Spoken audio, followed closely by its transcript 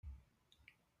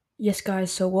Yes,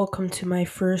 guys. So welcome to my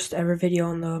first ever video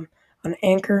on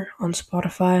Anchor on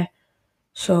Spotify.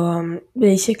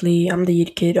 Basically, I'm the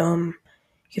Yid Kid. You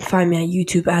can find me at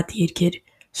YouTube at the Yid Kid.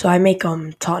 So I make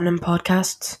Tottenham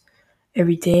podcasts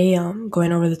every day.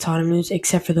 Going over the Tottenham news,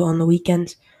 except for the on the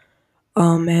weekends.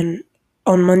 And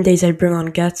on Mondays I bring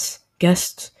on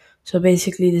guests. So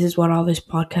basically, this is what all this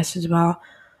podcast is about.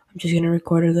 I'm just gonna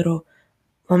record a little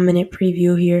 1 minute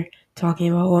preview here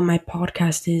talking about what my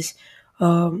podcast is.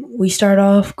 We start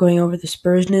off going over the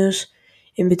Spurs news.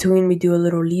 In between, we do a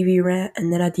little Levy rant,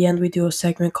 and then at the end, we do a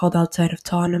segment called Outside of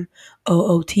Tottenham,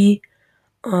 OOT.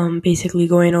 Basically,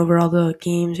 going over all the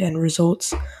games and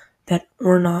results that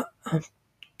were not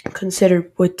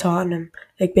considered with Tottenham.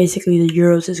 Like, basically, the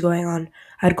Euros is going on.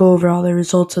 I'd go over all the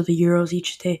results of the Euros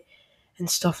each day and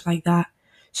stuff like that.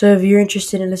 So, if you're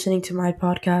interested in listening to my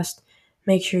podcast,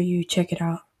 make sure you check it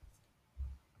out.